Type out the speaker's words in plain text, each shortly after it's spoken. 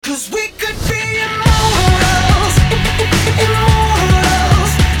we could be immortals,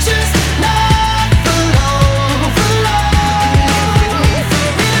 immortals, just not for long, for long. Live with me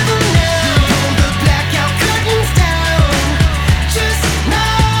forever now. Pull the blackout curtains down, just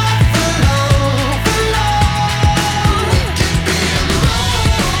not for long, for long. We could be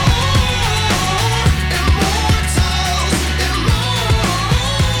immortals,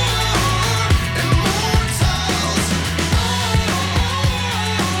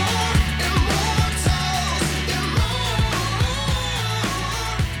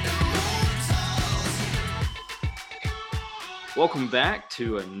 Welcome back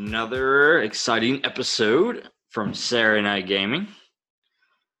to another exciting episode from Saturday Night Gaming.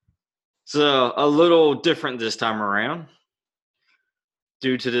 It's a little different this time around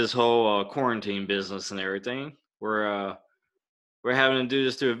due to this whole quarantine business and everything. We're having to do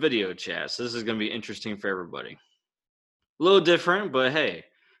this through a video chat, so this is going to be interesting for everybody. A little different, but hey,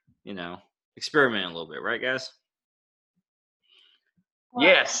 experiment a little bit, right, guys?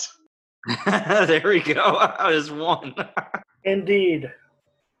 Yes. There we go. I just won. Indeed.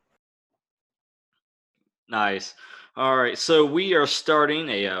 Nice. All right, so we are starting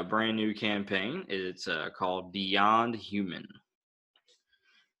a brand new campaign. It's called Beyond Human.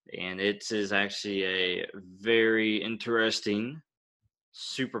 And it is actually a very interesting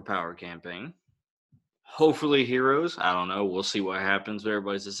superpower campaign. Hopefully heroes. I don't know. We'll see what happens with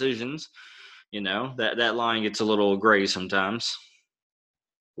everybody's decisions. That line gets a little gray sometimes.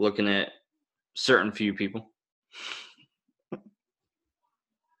 Looking at certain few people.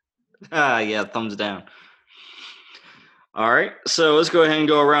 Yeah, thumbs down. All right, so let's go ahead and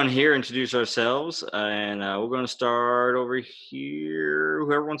go around here, introduce ourselves, and we're going to start over here.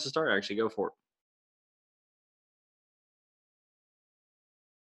 Whoever wants to start, actually, go for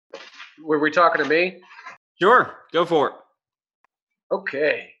it. Were we talking to me? Sure, go for it.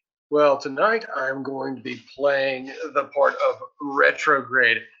 Okay. Well, tonight I'm going to be playing the part of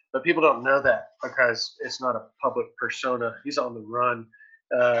Retrograde, but people don't know that because it's not a public persona. He's on the run.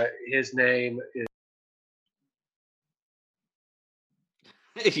 His name is...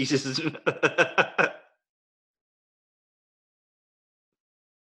 He just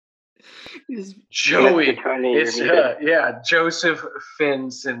Joey. It's Joseph Finn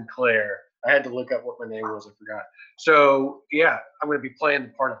Sinclair. I had to look up what my name was. I forgot. So yeah, I'm going to be playing the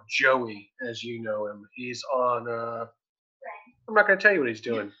part of Joey, as you know him. He's on. I'm not going to tell you what he's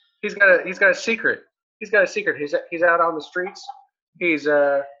doing. He's got a secret. He's got a secret. He's out on the streets. He's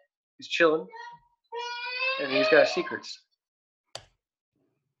chilling, and he's got secrets.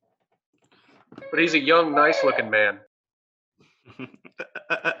 But he's a young, nice-looking man.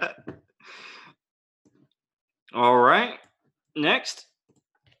 All right. Next.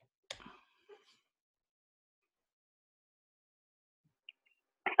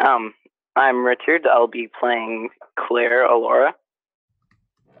 I'm Richard. I'll be playing Claire Alora.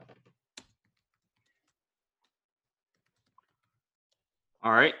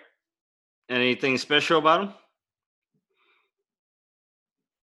 All right. Anything special about him?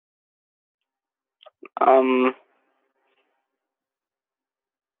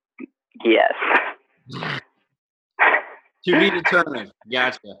 Yes. To be determined.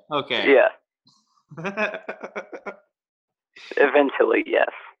 Gotcha. Okay. Yeah. Eventually, yes.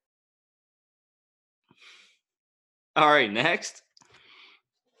 All right, next.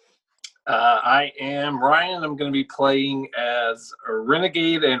 I am Ryan. I'm going to be playing as a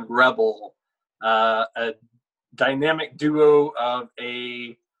Renegade and Rebel, a dynamic duo of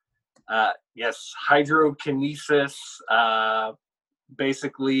hydrokinesis,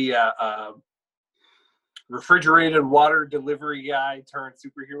 basically refrigerated water delivery guy turned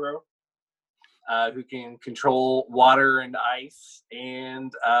superhero who can control water and ice,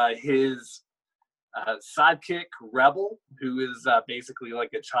 and his sidekick Rebel, who is basically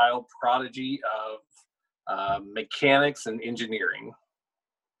like a child prodigy of mechanics and engineering.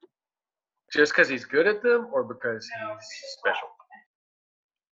 Just because he's good at them, or because he's special?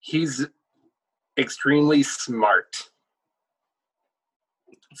 He's extremely smart.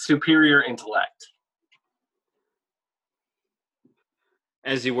 Superior intellect.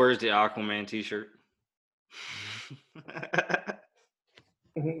 As he wears the Aquaman t-shirt.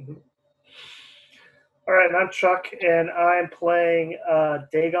 All right, and I'm Chuck, and I'm playing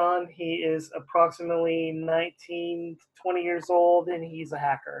Dagon. He is approximately 19, 20 years old, and he's a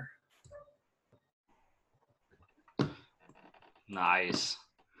hacker. Nice.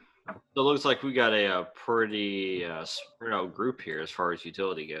 So it looks like we got a pretty spread out group here as far as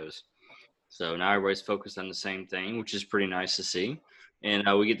utility goes. So now everybody's focused on the same thing, which is pretty nice to see. And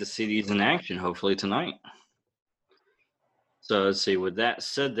we get to see these in action, hopefully, tonight. So let's see. With that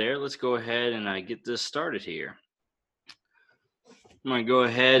said, let's go ahead and get this started here. I'm gonna go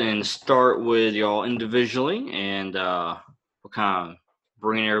ahead and start with y'all individually, and we'll kind of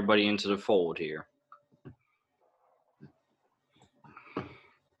bring everybody into the fold here.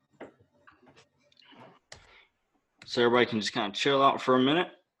 So everybody can just kind of chill out for a minute.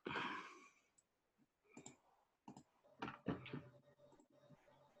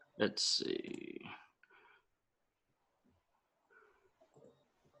 Let's see.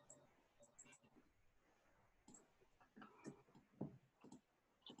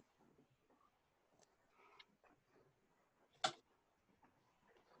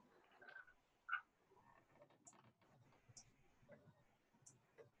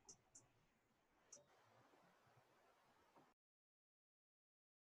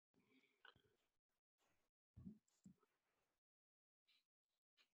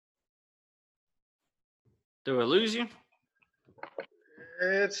 Did I lose you?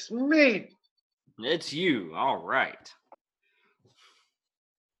 It's me. It's you. All right.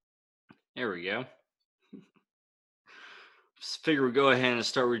 There we go. Just figure we'll go ahead and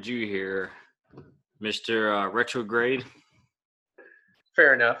start with you here, Mr. Retrograde.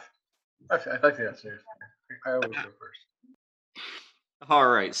 Fair enough. I think that's it. I always go first. All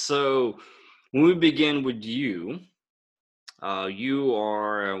right. So when we begin with you, you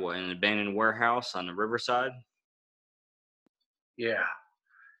are in an abandoned warehouse on the riverside. Yeah.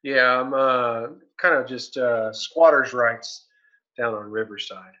 I'm kind of just squatters' rights down on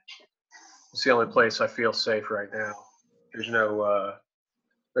Riverside. It's the only place I feel safe right now. There's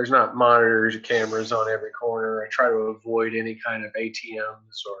there's not monitors or cameras on every corner. I try to avoid any kind of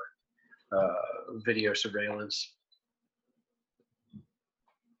ATMs or video surveillance.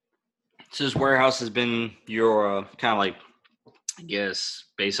 So this warehouse has been your kind of like, I guess,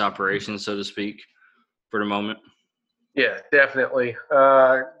 base operation, so to speak, for the moment. Yeah, definitely.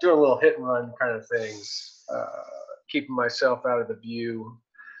 Doing a little hit and run kind of things. Keeping myself out of the view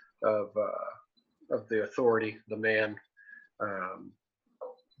of the authority, the man.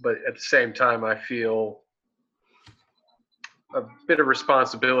 But at the same time, I feel a bit of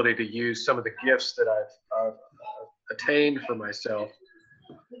responsibility to use some of the gifts that I've attained for myself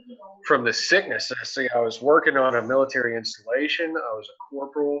from this sickness. I was working on a military installation. I was a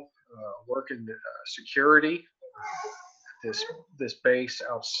corporal working security at this base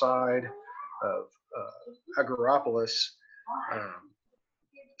outside of Agorapolis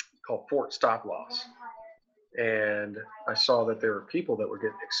called Fort Stop Loss. And I saw that there were people that were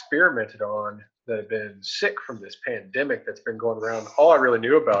getting experimented on that have been sick from this pandemic that's been going around. All I really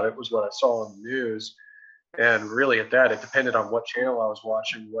knew about it was what I saw on the news. And really at that, it depended on what channel I was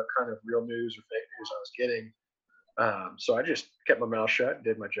watching, what kind of real news or fake news I was getting. So I just kept my mouth shut and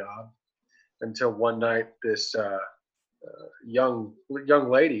did my job until one night this young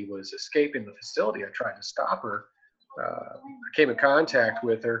lady was escaping the facility. I tried to stop her. I came in contact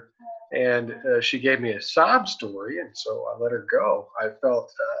with her, and she gave me a sob story, and so I let her go. I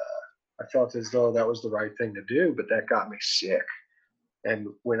felt as though that was the right thing to do, but that got me sick. And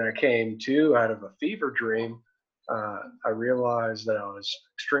when I came to out of a fever dream, I realized that I was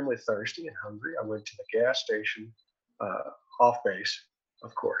extremely thirsty and hungry. I went to the gas station off base,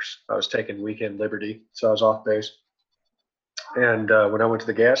 of course. I was taking weekend liberty, so I was off base. And when I went to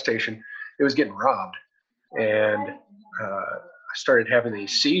the gas station, it was getting robbed. And I started having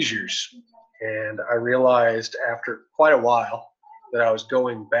these seizures. And I realized after quite a while that I was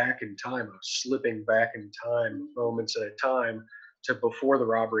going back in time. I was slipping back in time, moments at a time, to before the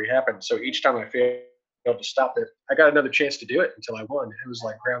robbery happened. So each time I failed to stop it, I got another chance to do it until I won. It was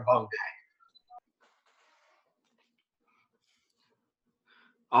like Groundhog Day.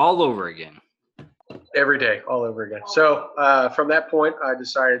 All over again. Every day, all over again. So from that point, I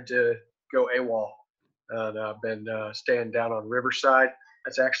decided to go AWOL. And I've been staying down on Riverside.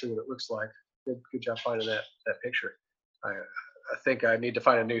 That's actually what it looks like. Good job finding that picture. I think I need to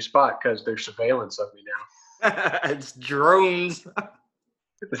find a new spot because there's surveillance of me now. It's drones.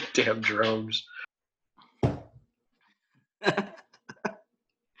 The damn drones.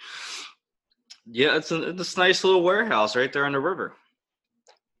 Yeah, it's a nice little warehouse right there on the river.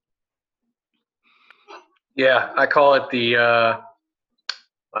 Yeah, I call it the, I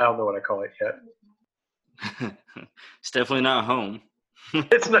don't know what I call it yet. It's definitely not home.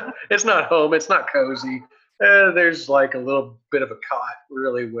 It's not home. It's not cozy. There's like a little bit of a cot,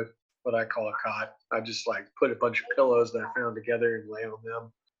 really what I call a cot. I just like put a bunch of pillows that I found together and lay on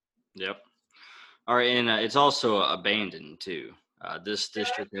them. Yep. All right, and it's also abandoned too. This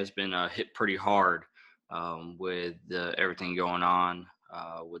district has been hit pretty hard with everything going on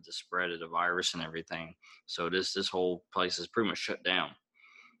with the spread of the virus and everything. So this whole place is pretty much shut down.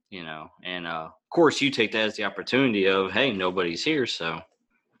 And of course you take that as the opportunity of, hey, nobody's here, so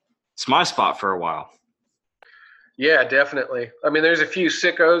it's my spot for a while. Yeah, definitely. I mean, there's a few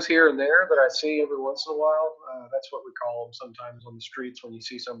sickos here and there that I see every once in a while. That's what we call them sometimes on the streets when you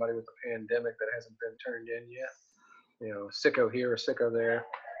see somebody with a pandemic that hasn't been turned in yet. A sicko here, a sicko there.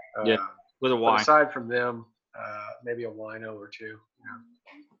 Yeah, with a But Y. aside from them, maybe a wino or two.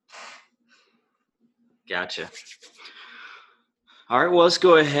 Gotcha. All right, well, let's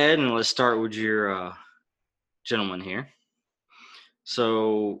go ahead and let's start with your gentleman here.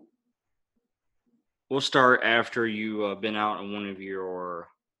 So we'll start after you been out on one of your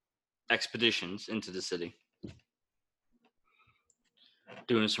expeditions into the city,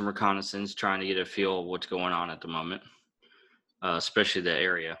 doing some reconnaissance, trying to get a feel of what's going on at the moment, especially the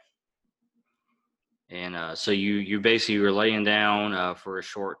area. And so you basically were laying down for a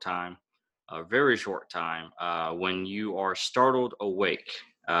short time, a very short time, when you are startled awake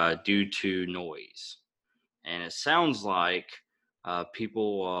due to noise. And it sounds like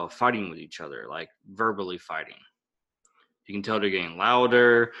people fighting with each other, like verbally fighting. You can tell they're getting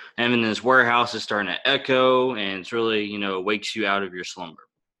louder, and then this warehouse is starting to echo, and it's really, it wakes you out of your slumber.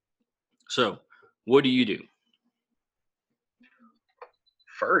 So, what do you do?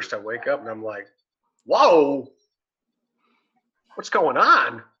 First, I wake up and I'm like, whoa, what's going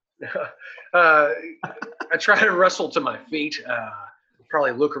on? I try to rustle to my feet,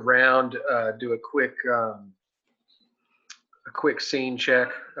 probably look around, do a quick scene check,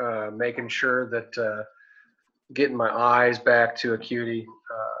 making sure that getting my eyes back to acuity,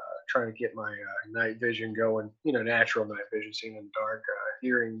 trying to get my night vision going, natural night vision, seeing in the dark,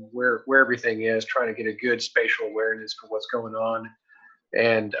 hearing where everything is, trying to get a good spatial awareness for what's going on.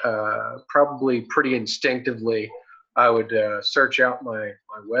 And probably pretty instinctively, I would search out my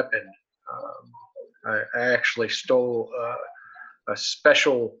weapon. I actually stole a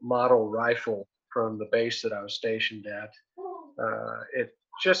special model rifle from the base that I was stationed at. It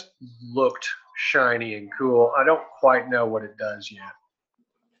just looked shiny and cool. I don't quite know what it does yet.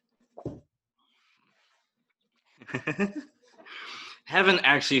 Haven't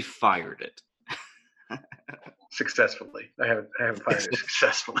actually fired it. Successfully. I haven't fired it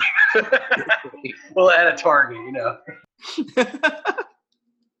successfully. Well, at a target,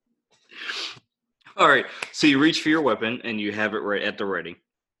 All right. So you reach for your weapon and you have it right at the ready.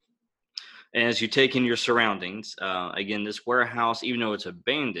 And as you take in your surroundings, again, this warehouse, even though it's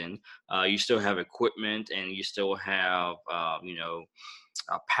abandoned, you still have equipment and you still have,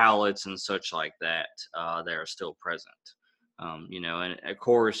 pallets and such like that that are still present. And of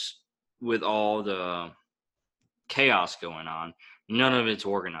course, with all the chaos going on, none of it's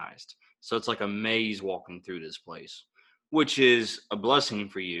organized. So it's like a maze walking through this place, which is a blessing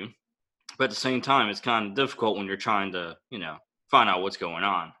for you. But at the same time, it's kind of difficult when you're trying to, find out what's going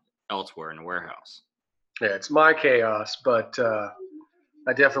on elsewhere in the warehouse. Yeah, it's my chaos, but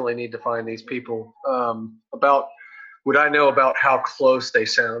I definitely need to find these people. Would I know about how close they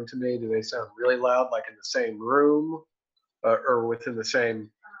sound to me? Do they sound really loud, like in the same room, or within the same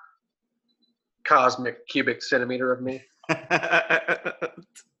cosmic cubic centimeter of me?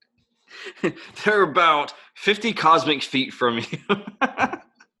 They're about 50 cosmic feet from you.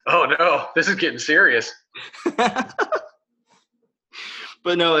 Oh no, this is getting serious.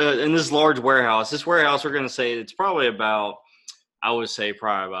 But no, in this large warehouse, we're going to say it's probably about, I would say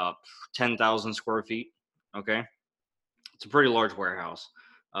probably about 10,000 square feet. Okay. It's a pretty large warehouse.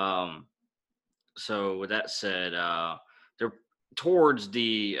 So with that said, they're towards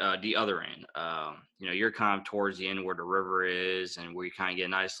the other end. You're kind of towards the end where the river is and where you kind of get a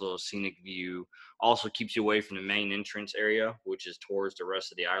nice little scenic view. Also keeps you away from the main entrance area, which is towards the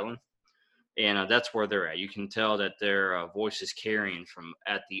rest of the island. And that's where they're at. You can tell that their voice is carrying from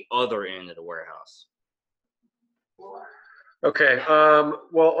at the other end of the warehouse. Okay.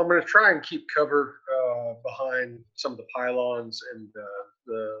 Well, I'm going to try and keep cover behind some of the pylons and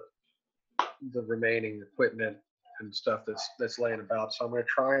the remaining equipment and stuff that's laying about. So I'm going to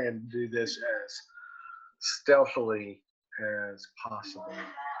try and do this as stealthily as possible,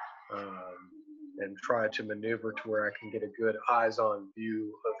 and try to maneuver to where I can get a good eyes-on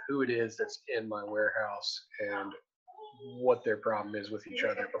view of who it is that's in my warehouse and what their problem is with each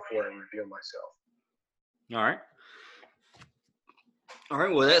other before I reveal myself. All right. All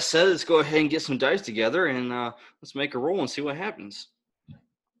right. Well, that said, let's go ahead and get some dice together and let's make a roll and see what happens.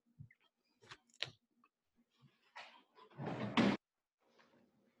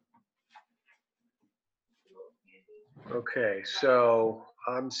 Okay, so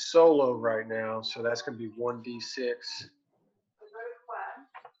I'm solo right now, so that's going to be 1d6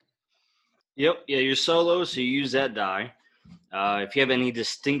 Yep. Yeah, you're solo, so you use that die. If you have any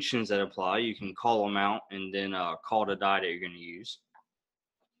distinctions that apply, you can call them out and then call the die that you're going to use.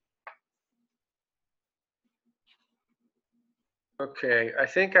 Okay, I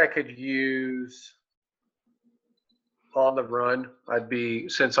think I could use on the run.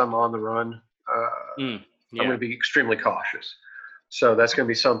 Since I'm on the run, I'm Yeah. going to be extremely cautious. So that's going to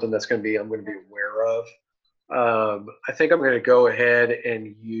be something I'm going to be aware of. I think I'm going to go ahead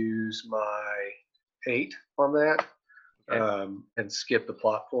and use my 8 on that, Okay. and skip the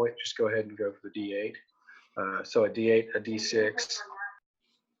plot point. Just go ahead and go for the D8. So a D8, a D6.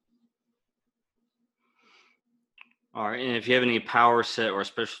 All right. And if you have any power set or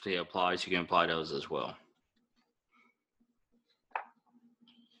specialty applies, you can apply those as well.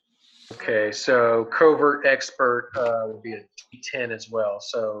 Okay, so covert expert would be a D10 as well.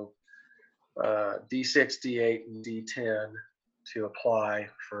 So D6, D8, and D10 to apply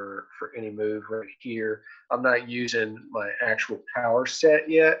for any move right here. I'm not using my actual power set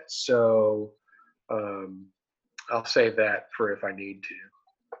yet, so I'll save that for if I need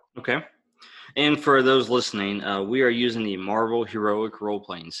to. Okay. And for those listening, we are using the Marvel Heroic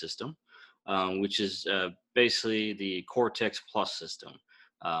Role-Playing System, which is basically the Cortex Plus system.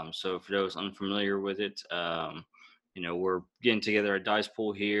 So for those unfamiliar with it, we're getting together a dice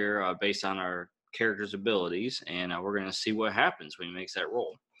pool here based on our character's abilities, and we're going to see what happens when he makes that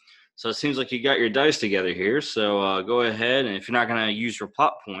roll. So it seems like you got your dice together here. So go ahead, and if you're not going to use your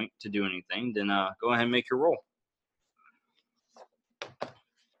plot point to do anything, then go ahead and make your roll.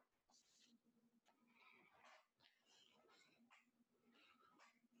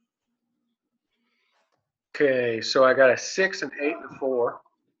 Okay, so I got a 6, an 8, and a 4.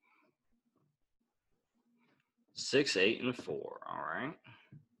 6, 8, and 4. All right.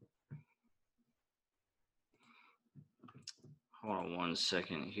 Hold on one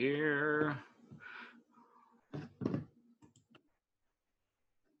second here.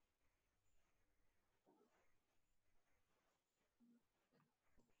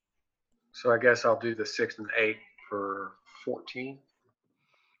 So I guess I'll do the 6 and 8 for 14.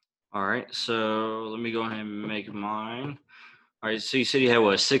 All right, so let me go ahead and make mine. All right, so you said you had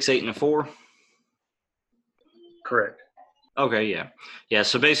what, 6, 8, and a 4? Correct. Okay, yeah. Yeah,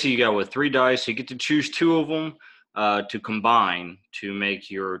 so basically you got what, 3 dice. You get to choose 2 of them to combine to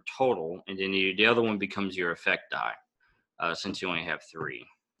make your total, and then the other one becomes your effect die, since you only have 3.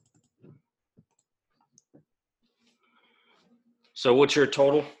 So what's your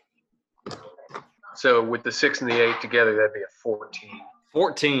total? So with the 6 and the 8 together, that'd be a 14.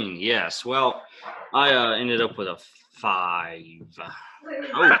 14, yes. Well, I ended up with a 5.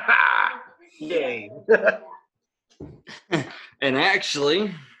 Oh. Yay. And actually,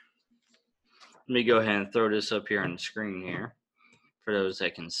 let me go ahead and throw this up here on the screen here for those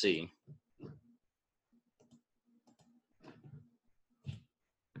that can see.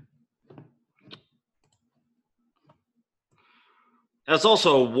 That's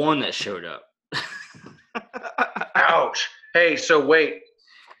also a 1 that showed up. Ouch. Hey, so wait.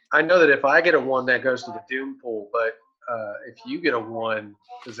 I know that if I get a 1, that goes to the Doom pool, but if you get a 1,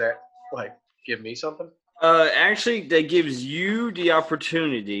 does that give me something? Actually, that gives you the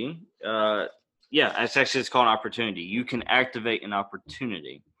opportunity. It's called an opportunity. You can activate an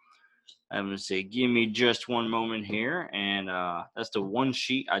opportunity. I'm going to say, give me just one moment here. And that's the one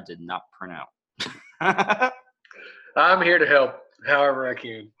sheet I did not print out. I'm here to help however I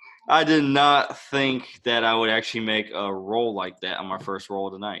can. I did not think that I would actually make a roll like that on my first roll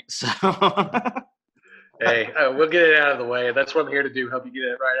tonight. So, Hey, we'll get it out of the way. That's what I'm here to do. Help you get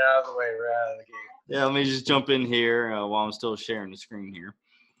it right out of the way, right out of the gate. yeah, let me just jump in here while I'm still sharing the screen here.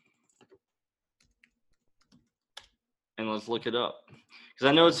 And let's look it up. Because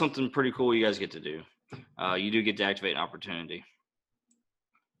I know it's something pretty cool you guys get to do. You do get to activate an opportunity.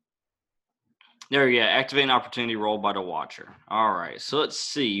 There you go. Activate an opportunity rolled by the watcher. All right. So let's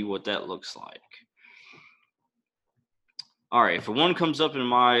see what that looks like. All right. If a 1 comes up in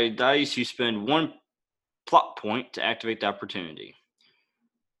my dice, you spend 1 plot point to activate the opportunity.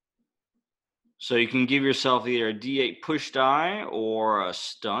 So you can give yourself either a D8 push die or a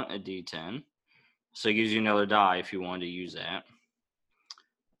stunt, a D10. So it gives you another die if you wanted to use that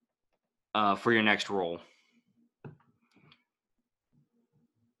for your next roll.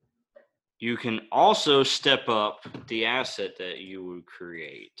 You can also step up the asset that you would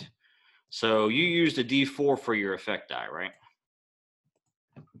create. So you used a D4 for your effect die, right?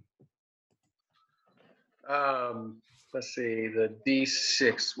 Let's see. The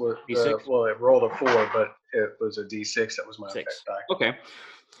D6 was D6? well, it rolled a 4, but it was a D6 that was my 6. effect die. Okay.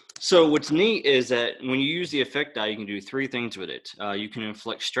 So what's neat is that when you use the effect die, you can do 3 things with it. You can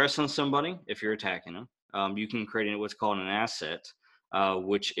inflict stress on somebody if you're attacking them. You can create what's called an asset,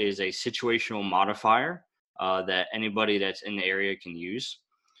 which is a situational modifier that anybody that's in the area can use.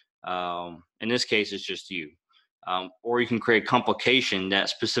 In this case, it's just you. Or you can create complication that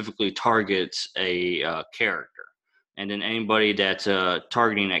specifically targets a character. And then anybody that's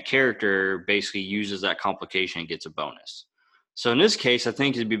targeting that character basically uses that complication and gets a bonus. So in this case, I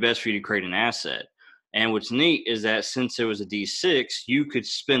think it'd be best for you to create an asset. And what's neat is that since it was a D6, you could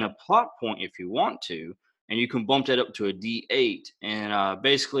spin a plot point if you want to, and you can bump that up to a D8. And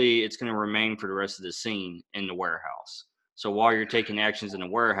basically, it's going to remain for the rest of the scene in the warehouse. So while you're taking actions in the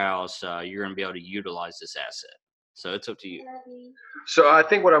warehouse, you're going to be able to utilize this asset. So it's up to you. So I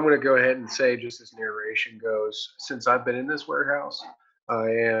think what I'm going to go ahead and say, just as narration goes, since I've been in this warehouse, I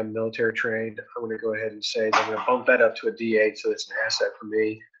am military trained. I'm going to go ahead and say that I'm going to bump that up to a D8, so it's an asset for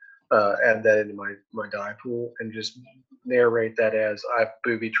me. Add that into my die pool and just narrate that as I've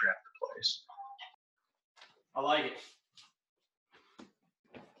booby trapped the place. I like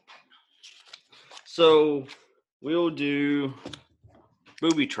it. So we'll do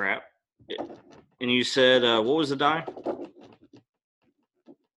booby trap. And you said, what was the die?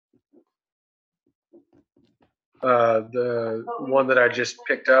 The one that I just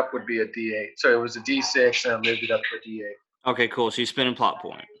picked up would be a D8. So it was a D6, and I moved it up to a D8. Okay, cool. So you spin a plot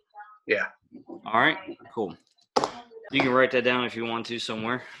point. Yeah. All right, cool. You can write that down if you want to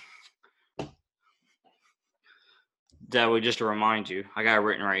somewhere. That way, just to remind you. I got it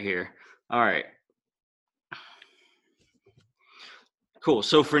written right here. All right. Cool.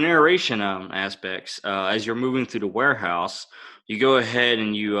 So for narration aspects, as you're moving through the warehouse, you go ahead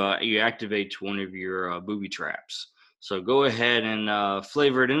and you activate one of your booby traps. So go ahead and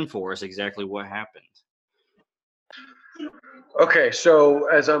flavor it in for us exactly what happened. Okay, so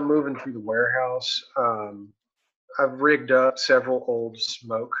as I'm moving through the warehouse, I've rigged up several old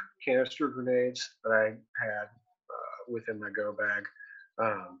smoke canister grenades that I had within my go bag.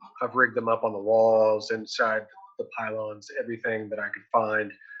 I've rigged them up on the walls, inside the pylons, everything that I could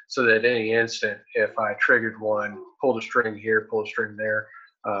find, so that at any instant, if I triggered one, pulled a string here, pulled a string there,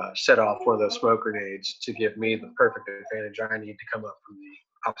 set off one of those smoke grenades to give me the perfect advantage I need to come up from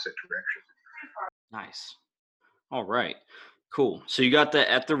the opposite direction. Nice. All right. Cool. So you got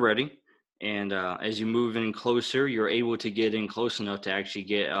that at the ready. And as you move in closer, you're able to get in close enough to actually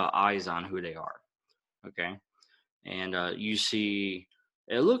get eyes on who they are. Okay. And you see,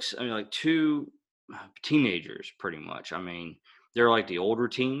 it looks like 2 teenagers pretty much. I mean, they're like the older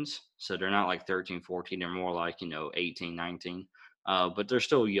teens. So they're not like 13, 14. They're more like, 18, 19. But they're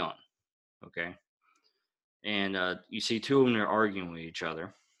still young. Okay. And you see 2 of them, they're arguing with each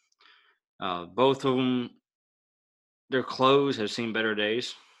other. Both of them, their clothes have seen better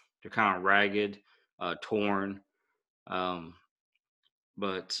days. They're kind of ragged, torn.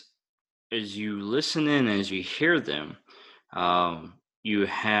 But as you listen in, as you hear them, you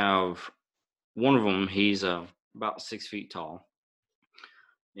have one of them, he's about 6 feet tall.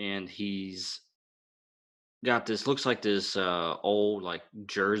 And he's got this, looks like this old like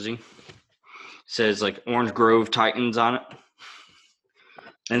jersey. Says like Orange Grove Titans on it.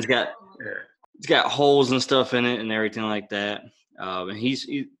 And it's got holes and stuff in it and everything like that. And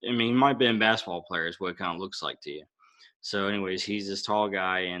he might have been a basketball player is what it kind of looks like to you. So anyways, he's this tall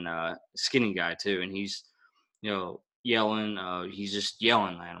guy and skinny guy too. And he's, yelling. He's just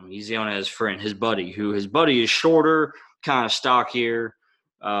yelling at him. He's yelling at his friend, his buddy is shorter, kind of stockier.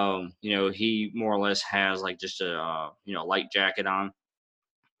 He more or less has like just a, light jacket on.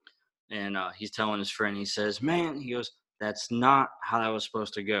 And he's telling his friend, he says, man, he goes, that's not how that was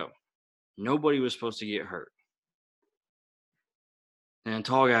supposed to go. Nobody was supposed to get hurt. And the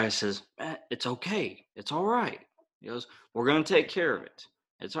tall guy says, it's okay. It's all right. He goes, we're going to take care of it.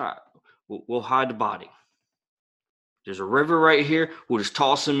 It's all right. We'll hide the body. There's a river right here. We'll just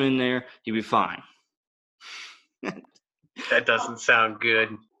toss him in there. He'll be fine. That doesn't sound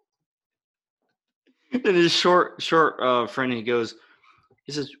good. And his short friend, he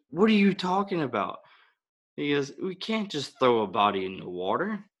says, what are you talking about? He goes, we can't just throw a body in the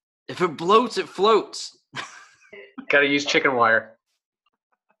water. If it bloats, it floats. Got to use chicken wire.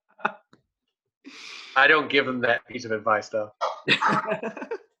 I don't give them that piece of advice, though.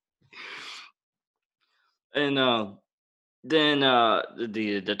 And then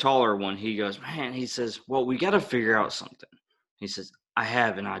the taller one, he goes, man, he says, well, we got to figure out something. He says, I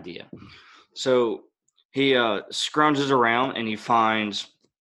have an idea. So he scrounges around and he finds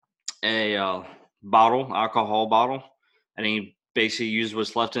a alcohol bottle, and he basically uses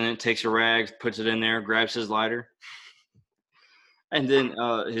what's left in it, takes a rag, puts it in there, grabs his lighter, And then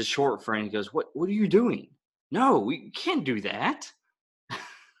his short friend goes, "What are you doing? No, we can't do that."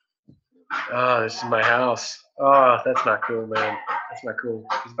 Oh, this is my house. Oh, that's not cool, man. That's not cool.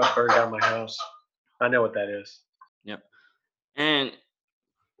 He's about to burn down my house. I know what that is. Yep. And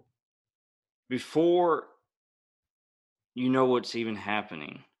before you know what's even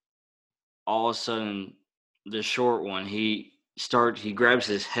happening, all of a sudden, the short one, he grabs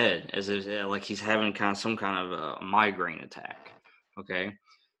his head as if like he's having some kind of a migraine attack. Okay,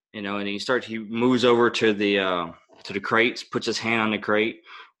 and he moves over to the crates, puts his hand on the crate,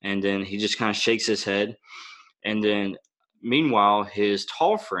 and then he just kind of shakes his head. And then meanwhile, his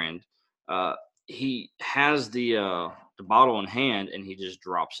tall friend, he has the bottle in hand, and he just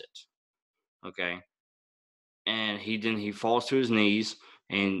drops it. Okay, and he falls to his knees,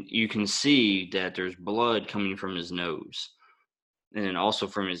 and you can see that there's blood coming from his nose, and then also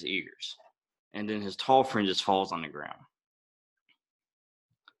from his ears. And then his tall friend just falls on the ground.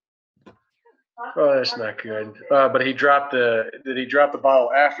 Oh, that's not good. But did he drop the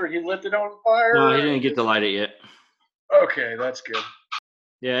bottle after he lit it on fire? No, he didn't get to light it yet. Okay, that's good.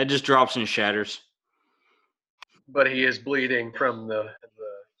 Yeah, it just drops and shatters. But he is bleeding from the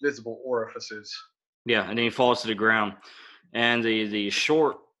visible orifices. Yeah, and then he falls to the ground. And the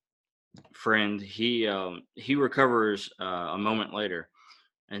short friend, he recovers a moment later,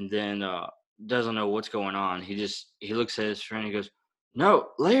 and then doesn't know what's going on. He looks at his friend and he goes,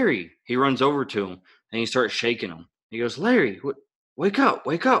 "No, Larry!" He runs over to him and he starts shaking him. He goes, "Larry, wake up,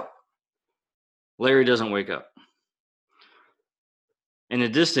 wake up!" Larry doesn't wake up. In the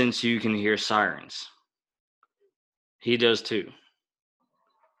distance, you can hear sirens. He does too.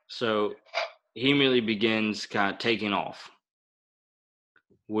 So he immediately begins kind of taking off.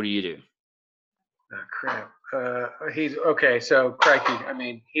 What do you do? Oh, crap. He's okay. So, crikey. I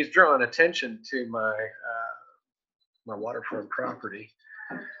mean, he's drawing attention to my waterfront property,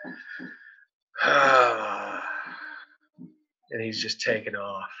 and he's just taking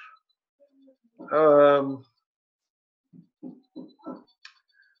off.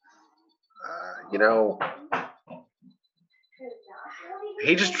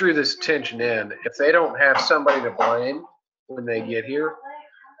 He just drew this attention in. If they don't have somebody to blame when they get here,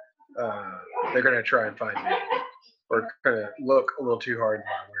 they're going to try and find me, or going to look a little too hard in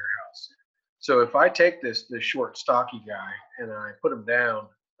my warehouse. So if I take this short, stocky guy and I put him down,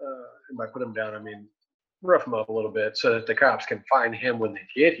 and by put him down, I mean rough him up a little bit so that the cops can find him when they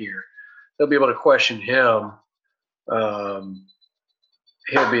get here, they'll be able to question him.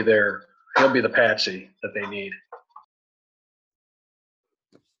 He'll be the patsy that they need.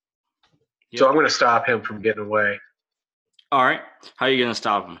 Yep. So I'm going to stop him from getting away. All right. How are you going to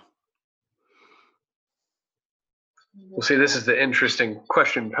stop him? Well, see, this is the interesting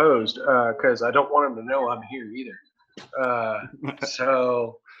question posed, because I don't want him to know I'm here either.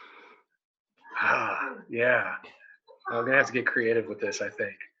 Yeah, I'm gonna have to get creative with this, I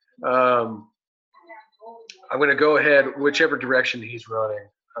think. I'm gonna go ahead, whichever direction he's running.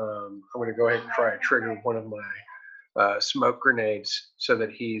 I'm gonna go ahead and try to trigger one of my smoke grenades so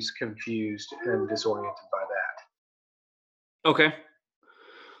that he's confused and disoriented by that. Okay.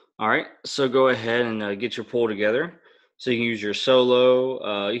 All right. So go ahead and get your pull together. So you can use your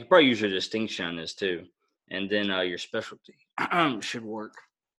solo. You can probably use your distinction on this too, and then your specialty should work.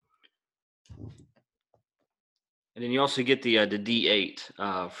 And then you also get the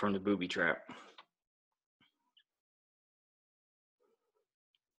D8 from the booby trap.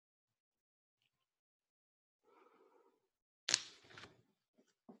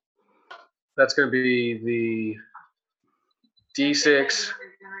 That's gonna be the D6.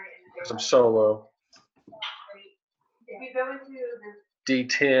 Some solo.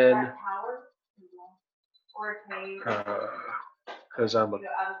 D10. Because I'm a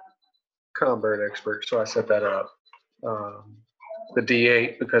combat expert, so I set that up. The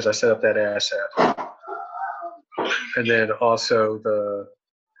D8 because I set up that asset, and then also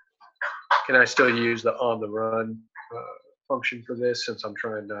can I still use the on the run function for this since I'm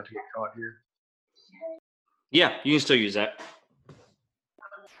trying not to get caught here? Yeah, you can still use that.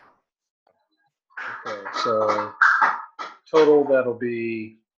 Okay, so total that'll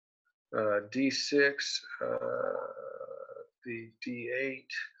be D6, the D8,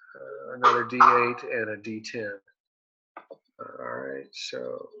 another D8, and a D10. All right,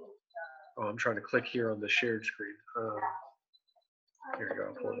 so I'm trying to click here on the shared screen. Here we go,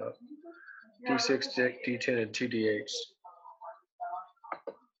 I'll pull it up. D6, D10, and 2 D8s.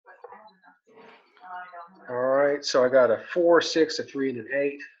 All right, so I got a 4, 6, a 3, and an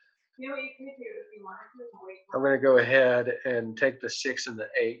 8. I'm going to go ahead and take the 6 and the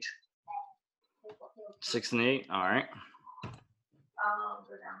 8. 6 and 8. All right.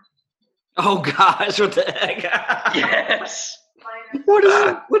 Oh gosh, what the heck? Yes. What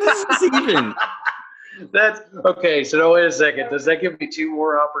is this even? That's okay. So now wait a second. Does that give me 2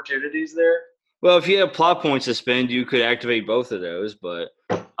 more opportunities there? Well, if you have plot points to spend, you could activate both of those. But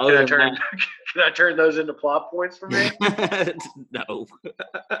Can other I than turn? Can I turn those into plot points for me? that, no.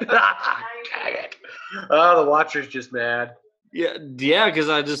 Dang it. Oh, the watcher's just mad. Yeah, because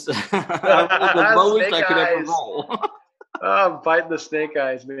I just I rolled the lowest Snake I could ever eyes. roll. Oh, I'm fighting the snake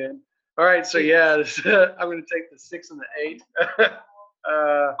eyes, man. All right, so yeah, I'm going to take the 6 and the 8.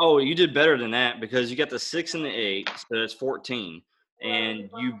 Oh, you did better than that because you got the 6 and the 8, so that's 14. And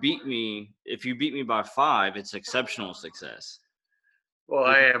you beat me. If you beat me by 5, it's exceptional success. Well,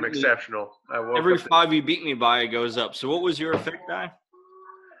 I am exceptional. I woke Every up 5 you beat me by, it goes up. So what was your effect die?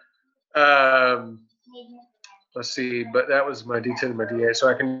 Let's see, but that was my D10 and my D8, so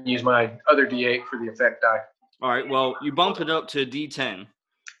I can use my other D8 for the effect die. All right. Well, you bump it up to a D10, and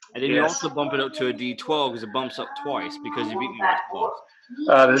then you Yes. also bump it up to a D12 because it bumps up twice because you beat me by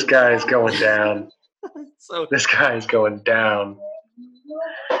 12. This guy is going down. So This guy is going down.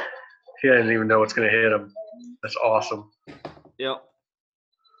 He doesn't even know what's going to hit him. That's awesome. yep.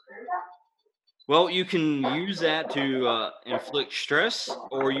 Well, you can use that to inflict stress,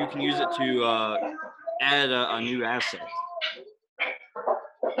 or you can use it to add a new asset.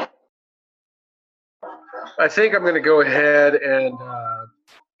 I think I'm going to go ahead and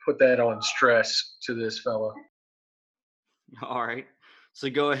put that on stress to this fella. All right. So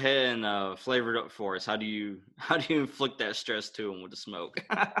go ahead and flavor it up for us. How do you inflict that stress to him with the smoke?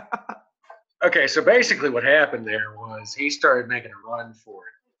 Okay, so basically what happened there was he started making a run for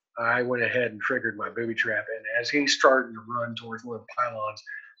it. I went ahead and triggered my booby trap, and as he's starting to run towards one of the pylons,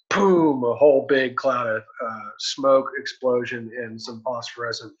 boom, a whole big cloud of smoke explosion and some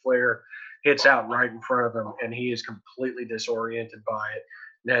phosphorescent flare hits out right in front of him, and he is completely disoriented by it.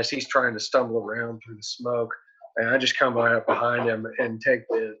 And as he's trying to stumble around through the smoke, and I just come right up behind him and take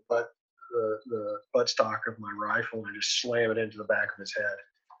the buttstock of my rifle and just slam it into the back of his head.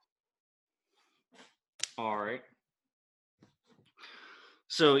 All right.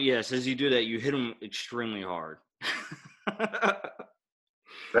 So yes, as you do that, you hit him extremely hard.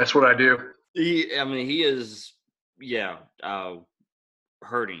 That's what I do. He is,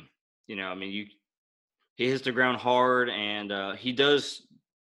 hurting. He hits the ground hard, and he does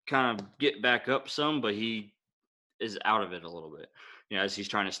kind of get back up some, but he is out of it a little bit. As he's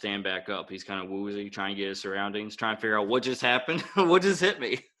trying to stand back up, he's kind of woozy, trying to get his surroundings, trying to figure out what just happened, what just hit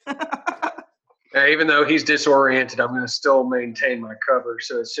me. Even though he's disoriented, I'm going to still maintain my cover.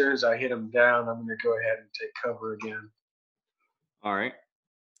 So as soon as I hit him down, I'm going to go ahead and take cover again All right.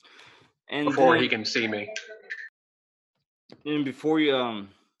 And before then- he can see me. And before you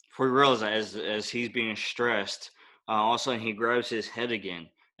realize that, as he's being stressed, all of a sudden he grabs his head again,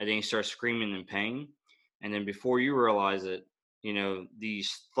 and then he starts screaming in pain. And then before you realize it,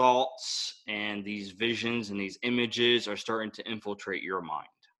 these thoughts and these visions and these images are starting to infiltrate your mind.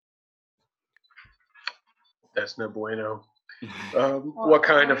 That's no bueno. What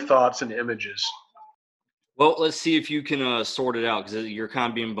kind of thoughts and images? Well, let's see if you can sort it out, because you're kind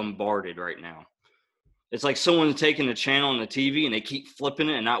of being bombarded right now. It's like someone's taking a channel on the TV and they keep flipping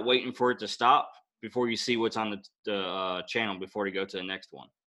it and not waiting for it to stop before you see what's on the channel before you go to the next one.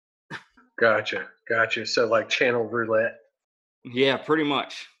 Gotcha. So like channel roulette. Yeah, pretty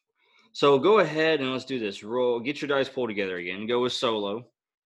much. So go ahead and let's do this. Roll. Get your dice pulled together again. Go with solo.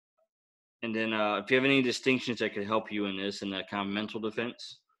 And then if you have any distinctions that could help you in this and that kind of mental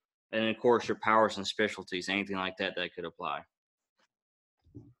defense, and then, of course, your powers and specialties, anything like that could apply.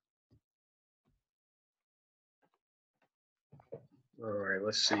 All right,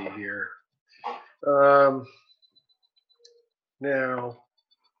 let's see here. Now,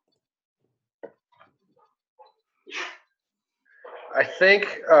 I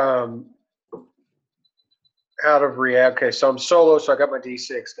think out of react. Okay, so I'm solo, so I got my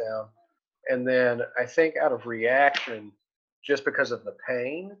D6 down, and then I think out of reaction, just because of the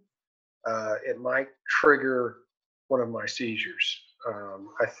pain, it might trigger one of my seizures.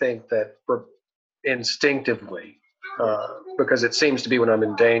 I think that instinctively, because it seems to be when I'm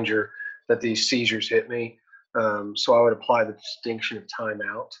in danger that these seizures hit me. So I would apply the distinction of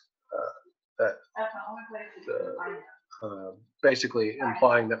timeout. Basically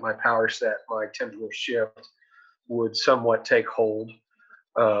implying that my power set, my temporal shift, would somewhat take hold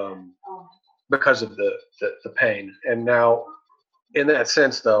because of the pain. And now, in that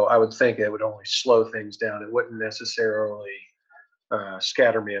sense, though, I would think it would only slow things down. It wouldn't necessarily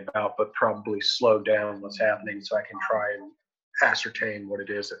scatter me about, but probably slow down what's happening so I can try and ascertain what it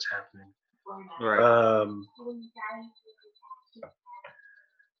is that's happening. Right.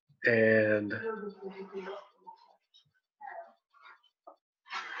 And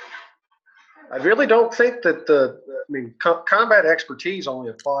I really don't think that combat expertise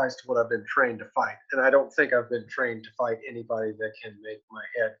only applies to what I've been trained to fight. And I don't think I've been trained to fight anybody that can make my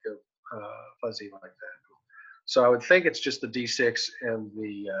head go fuzzy like that. So I would think it's just the D6 and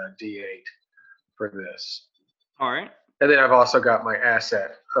the D8 for this. All right. And then I've also got my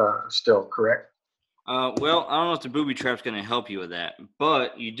asset still, correct? Well, I don't know if the booby trap's going to help you with that,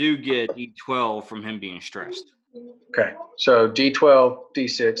 but you do get D12 from him being stressed. Okay, so D12,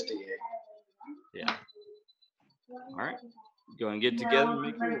 D6, D8. Yeah. All right. Go and get together and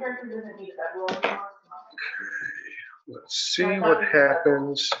make it. Let's see what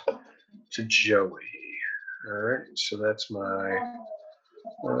happens to Joey. All right, so that's my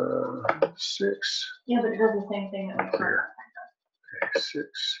 6. Yeah, but it does the same thing that we Here. Okay,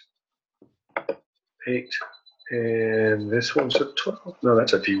 6, 8, and this one's a 12. No,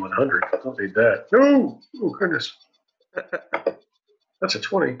 that's a D100. I don't need that. No! Oh, goodness. That's a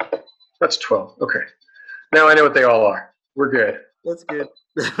 20. That's 12. Okay. Now I know what they all are. We're good. That's good.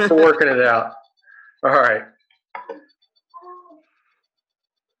 We're working it out. All right.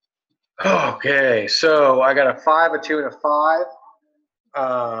 Okay, so I got a 5, a 2, and a 5.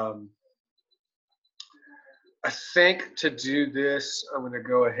 I think to do this, I'm going to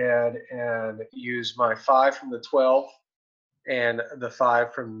go ahead and use my 5 from the 12 and the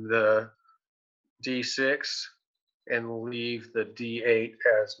 5 from the D6 and leave the D8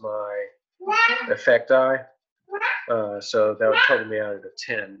 as my effect die. So that would total me out at a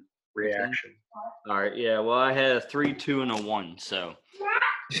 10 reaction. All right. Yeah. Well, I had a 3, 2, and a 1. So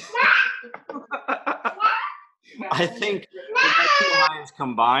I think with my 2 lines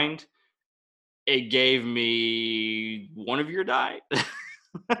combined, it gave me one of your die.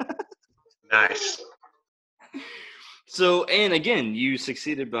 Nice. So, and again, you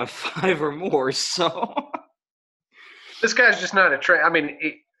succeeded by 5 or more. So This guy's just not a train. I mean,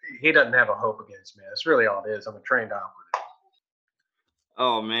 he doesn't have a hope against me. That's really all it is. I'm a trained operative.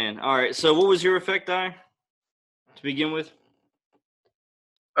 Oh man. All right. So what was your effect die to begin with?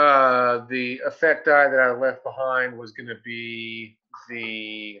 The effect die that I left behind was going to be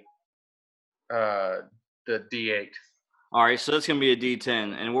the D8. All right. So that's going to be a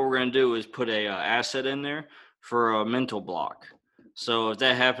D10. And what we're going to do is put a asset in there for a mental block. So if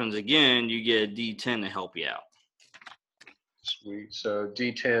that happens again, you get a D10 to help you out. Sweet. So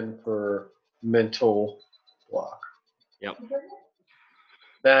D10 for mental block. Yep.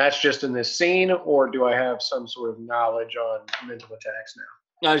 That's just in this scene, or do I have some sort of knowledge on mental attacks now?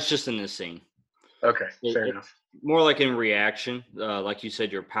 No, it's just in this scene. Okay, fair It- enough. More like in reaction. Like you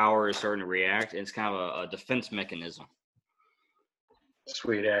said, your power is starting to react. And it's kind of a defense mechanism.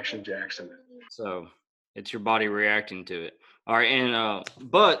 Sweet, Action Jackson. So it's your body reacting to it. All right, and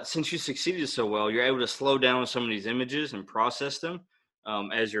but since you succeeded so well, you're able to slow down some of these images and process them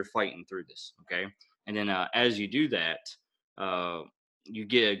as you're fighting through this. Okay, and then as you do that, you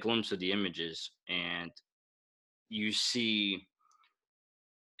get a glimpse of the images, and you see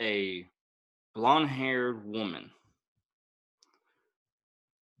a blonde-haired woman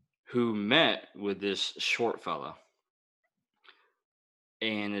who met with this short fella.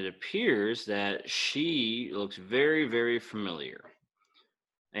 And it appears that she looks very, very familiar.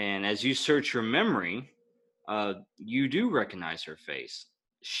 And as you search your memory, you do recognize her face.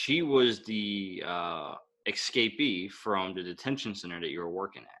 She was the escapee from the detention center that you were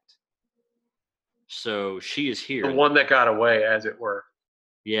working at. So she is here. The one that got away, as it were.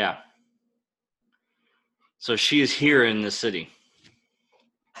 Yeah. So she is here in the city.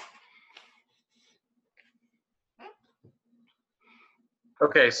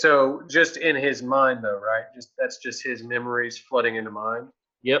 Okay, so just in his mind, though, right? That's just his memories flooding into mine.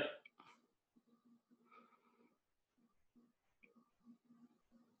 Yep.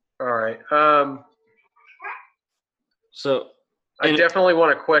 All right. So I And- definitely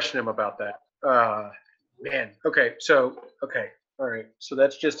want to question him about that. Man. Okay. All right. So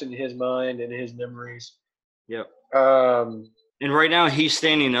that's just in his mind and his memories. yep. Um, And right now he's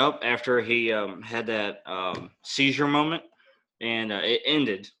standing up after he had that seizure moment, and it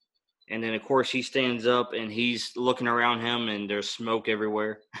ended. And then of course he stands up and he's looking around him, and there's smoke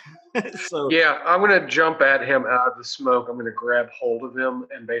everywhere. So yeah, I'm gonna jump at him out of the smoke. I'm gonna grab hold of him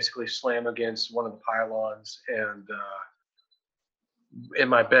and basically slam against one of the pylons. And in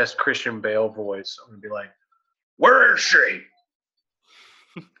my best Christian Bale voice, I'm gonna be like, "Where is she?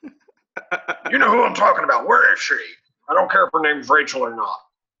 You know who I'm talking about. Where is she? I don't care if her name's Rachel or not."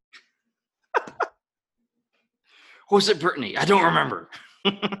 was it Brittany? I don't remember.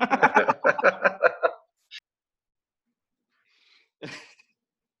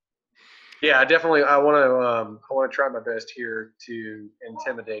 Yeah, I definitely. I want to try my best here to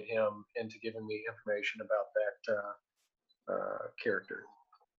intimidate him into giving me information about that character.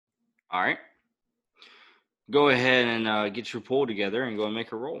 All right. Go ahead and get your pool together and go and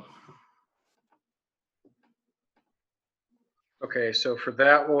make a roll. Okay, so for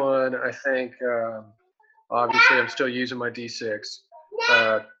that one, I think obviously I'm still using my D6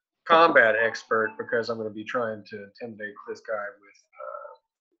 combat expert because I'm going to be trying to intimidate this guy with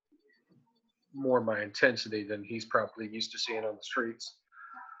more of my intensity than he's probably used to seeing on the streets.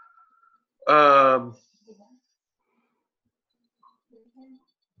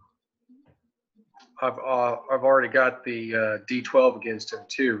 I've already got the D12 against him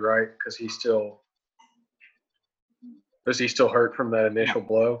too, right? Because does he still hurt from that initial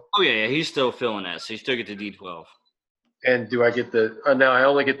blow? Oh yeah, he's still feeling that, so you still get the D12. And do I get the? Now I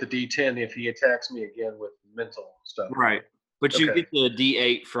only get the D10 if he attacks me again with mental stuff. Right. But you Okay. get the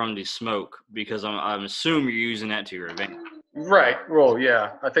D8 from the smoke because I'm assuming you're using that to your advantage. Right. Well,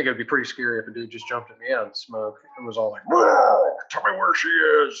 yeah. I think it'd be pretty scary if a dude just jumped at me out of the smoke and was all like, "Tell me where she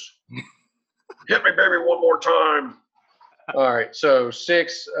is. Hit me, baby, one more time." All right. So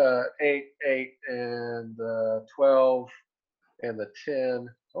 6, 8, 8, and 12, and the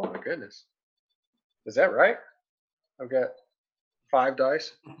 10. Oh my goodness. Is that right? I've got 5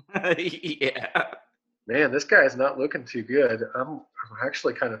 dice. Yeah. Man, this guy's not looking too good. I'm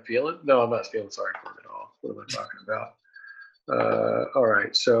actually kind of feeling. No, I'm not feeling sorry for him at all. What am I talking about? All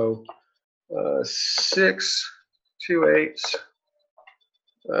right, so 6, 2 8s,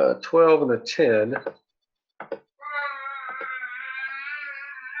 12, and a 10.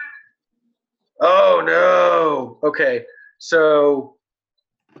 Oh no! Okay, so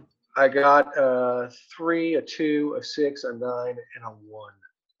I got 3, a 2, a 6, a 9, and a 1.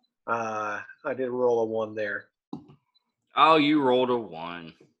 I did roll a 1 there. Oh, you rolled a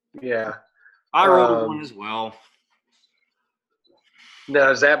 1. Yeah. I rolled a 1 as well. Now,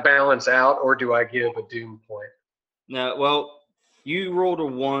 does that balance out, or do I give a doom point? No, well, you rolled a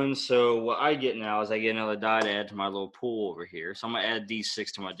 1, so what I get now is I get another die to add to my little pool over here. So I'm gonna add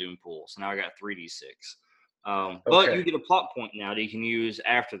D6 to my doom pool. So now I got 3D6. But Okay. you get a plot point now that you can use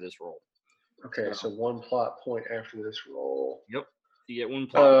after this roll. Okay, so 1 plot point after this roll. Yep. You get 1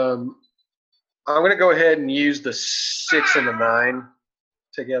 plot. I'm going to go ahead and use the 6 and the 9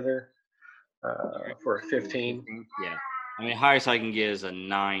 together for a 15. Yeah. I mean, highest I can get is a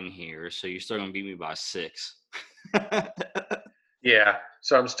 9 here, so you're still gonna beat me by 6. Yeah,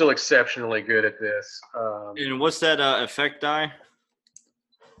 so I'm still exceptionally good at this. And what's that effect die?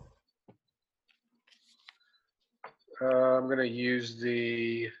 I'm going to use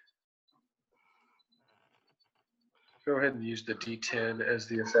the. Go ahead and use the D10 as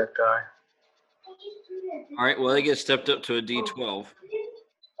the effect die. All right. Well, they get stepped up to a D12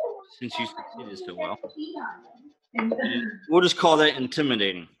 since you succeeded so well. And we'll just call that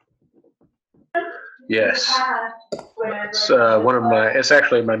intimidating. Yes. It's it's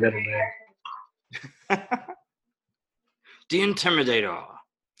actually my middle name. The Intimidator.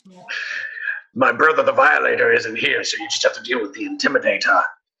 My brother, the Violator, isn't here, so you just have to deal with the Intimidator.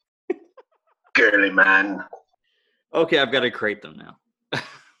 Girly man. Okay, I've got to create them now.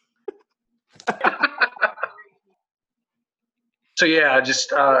 So yeah, I'm just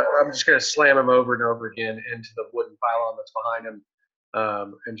gonna slam him over and over again into the wooden pylon that's behind him,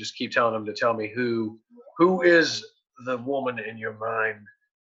 and just keep telling him to tell me who is the woman in your mind.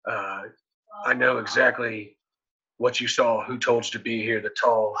 I know exactly what you saw. Who told you to be here? The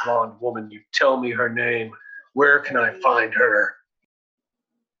tall blonde woman. You tell me her name. Where can I find her?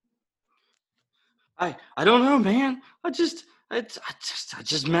 I don't know, man. I just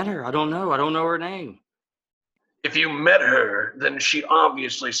met her. I don't know. I don't know her name. If you met her, then she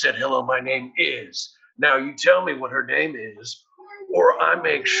obviously said, "Hello, my name is." Now you tell me what her name is, or I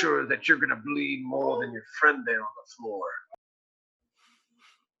make sure that you're gonna bleed more than your friend there on the floor.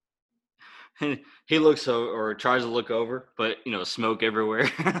 He looks or tries to look over, but smoke everywhere,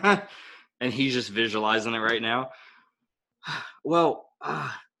 and he's just visualizing it right now. Well,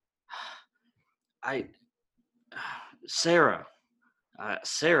 Sarah.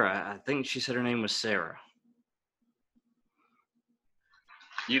 Sarah, I think she said her name was Sarah.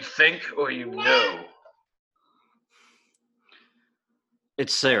 You think or you know?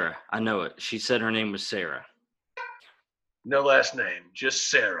 It's Sarah. I know it. She said her name was Sarah. No last name,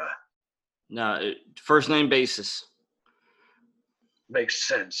 just Sarah. No, first name basis. Makes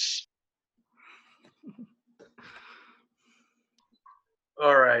sense.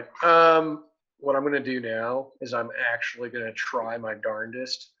 All right. What I'm going to do now is I'm actually going to try my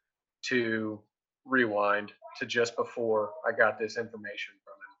darndest to rewind to just before I got this information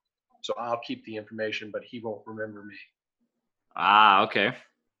from him. So I'll keep the information, but he won't remember me. Ah, okay.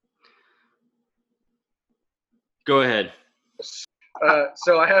 Go ahead.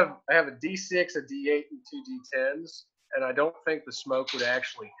 So I have a D6, a D8, and 2 D10s, and I don't think the smoke would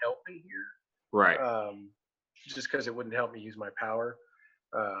actually help me here. Right. Just because it wouldn't help me use my power.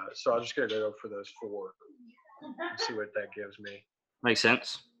 So I'm just gonna go for those 4 and see what that gives me. Makes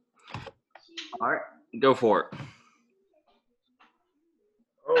sense. All right. Go for it.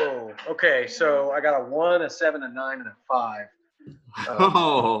 Oh, okay. So I got a 1, a 7, a 9, and a 5.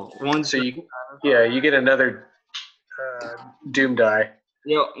 Oh, one. So you get another doom die.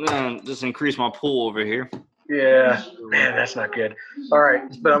 Yep. Man, just increase my pool over here. Yeah, man, that's not good. All right,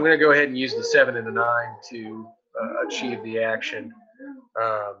 but I'm gonna go ahead and use the 7 and the 9 to achieve the action.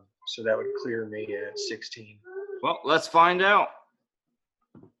 So that would clear me at 16. Well, let's find out.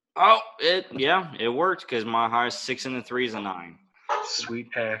 Oh, it worked because my highest 6 and a 3 is a 9. Sweet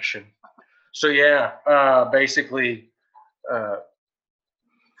action. So yeah, basically,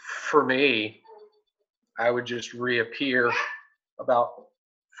 for me, I would just reappear about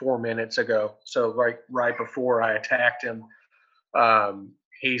 4 minutes ago. So right before I attacked him,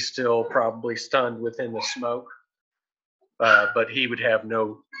 he's still probably stunned within the smoke, but he would have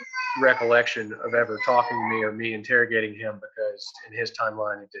no recollection of ever talking to me or me interrogating him because in his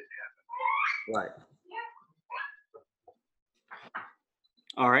timeline it didn't happen. Right.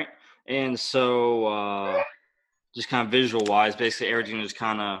 All right. And so just kind of visual wise, basically everything just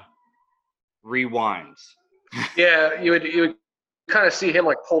kind of rewinds. Yeah, you would kind of see him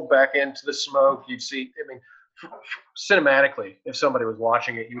like pulled back into the smoke. You'd see, I mean, cinematically, if somebody was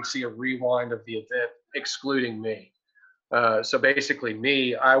watching it, you would see a rewind of the event, excluding me. So basically,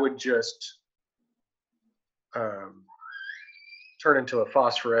 me, I would just turn into a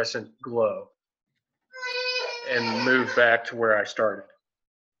phosphorescent glow and move back to where I started,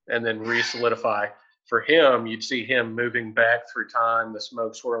 and then re-solidify. For him, you'd see him moving back through time, the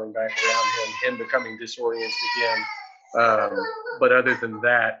smoke swirling back around him becoming disoriented again. But other than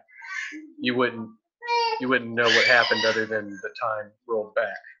that, you wouldn't know what happened other than the time rolled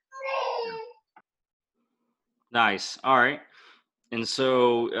back. Nice. All right. And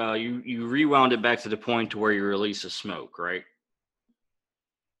so you rewound it back to the point to where you release the smoke, right?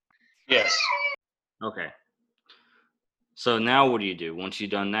 Yes. Okay. So now what do you do? Once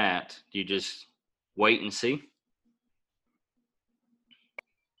you've done that, do you just wait and see?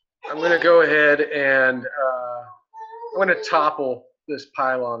 I'm going to go ahead and I'm going to topple this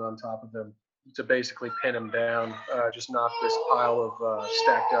pylon on top of him to basically pin him down. Just knock this pile of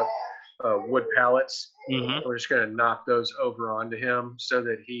stacked up wood pallets. Mm-hmm. We're just going to knock those over onto him so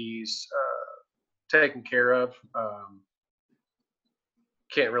that he's taken care of.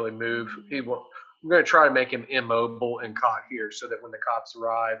 Can't really move. He won't. I'm going to try to make him immobile and caught here so that when the cops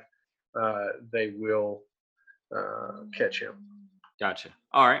arrive, they will catch him. Gotcha.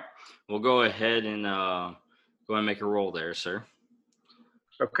 All right. We'll go ahead and make a roll there, sir.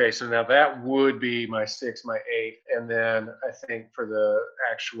 Okay, so now that would be my 6, my 8, and then I think for the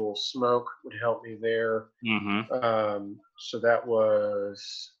actual smoke would help me there. Mm-hmm. So that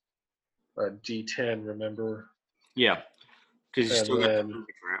was a D10, remember? Yeah. Because you And still got then- the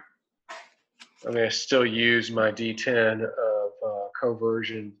crap. I'm going to still use my D10 of covert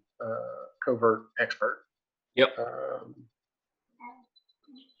expert. Yep.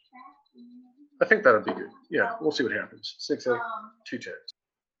 I think that would be good. Yeah, we'll see what happens. 6, 8, 2 10s.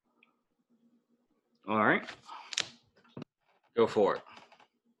 All right. Go for it.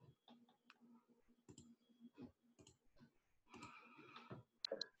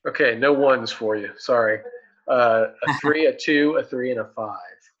 Okay, no ones for you. Sorry. A 3, a 2, a 3, and a 5.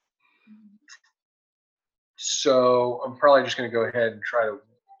 So I'm probably just going to go ahead and try to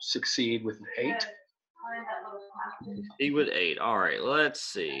succeed with an 8. He with 8. All right. Let's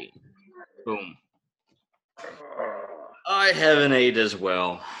see. Boom. I have an 8 as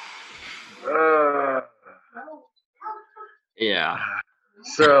well. Yeah.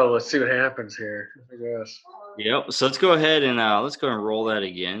 So let's see what happens here, I guess. Yep. So let's go ahead and roll that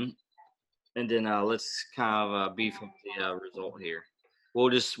again, and then let's kind of beef up the result here. We'll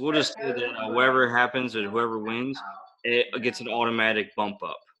just do that. Whatever happens and whoever wins, it gets an automatic bump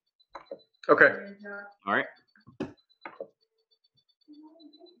up. Okay. All right.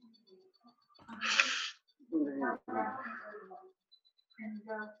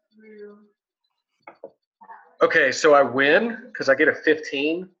 Okay, so I win because I get a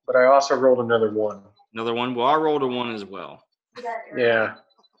 15, but I also rolled another 1. Another one. Well, I rolled a 1 as well. Yeah.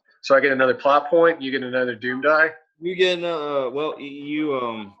 So I get another plot point. You get another doom die. You get well.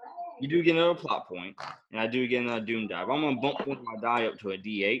 You you do get another plot point, and I do get another Doom die. But I'm going to bump one of my die up to a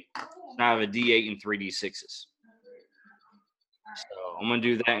D8. And I have a D8 and 3 D6s. So I'm going to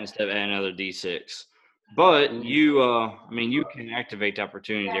do that instead of adding another D6. But you, you can activate the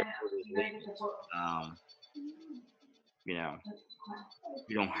opportunity there. You know,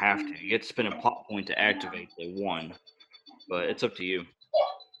 you don't have to. You get to spend a plot point to activate the one, but it's up to you.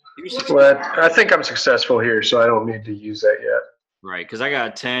 Well, I think I'm successful here, so I don't need to use that yet. Right, because I got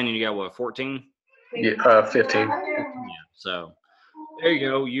a 10 and you got what, 14? Yeah, 15. Yeah, so there you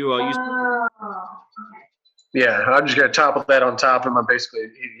go. You Yeah, I'm just gonna topple that on top of him. Basically,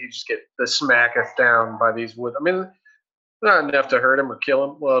 you just get the smacketh down by these wood. I mean, not enough to hurt him or kill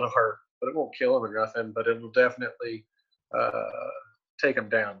him. Well, it'll hurt, but it won't kill him or nothing. But it'll definitely take him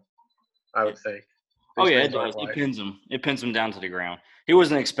down, I would think. Oh yeah, it does. It pins him. It pins him down to the ground. He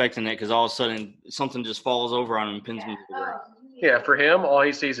wasn't expecting it because all of a sudden something just falls over on him and pins him to the ground. Yeah, for him, all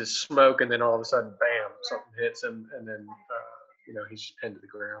he sees is smoke, and then all of a sudden, bam, something hits him, and then he's pinned to the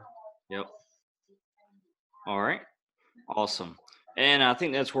ground. Yep. All right. Awesome. And I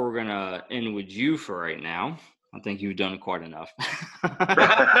think that's where we're gonna end with you for right now. I think you've done quite enough.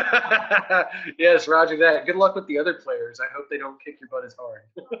 Yes, Roger that. Good luck with the other players. I hope they don't kick your butt as hard.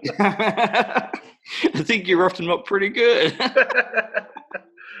 I think you roughed him up pretty good.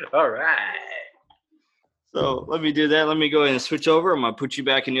 All right. So let me do that. Let me go ahead and switch over. I'm going to put you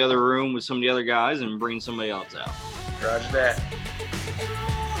back in the other room with some of the other guys and bring somebody else out. Roger that.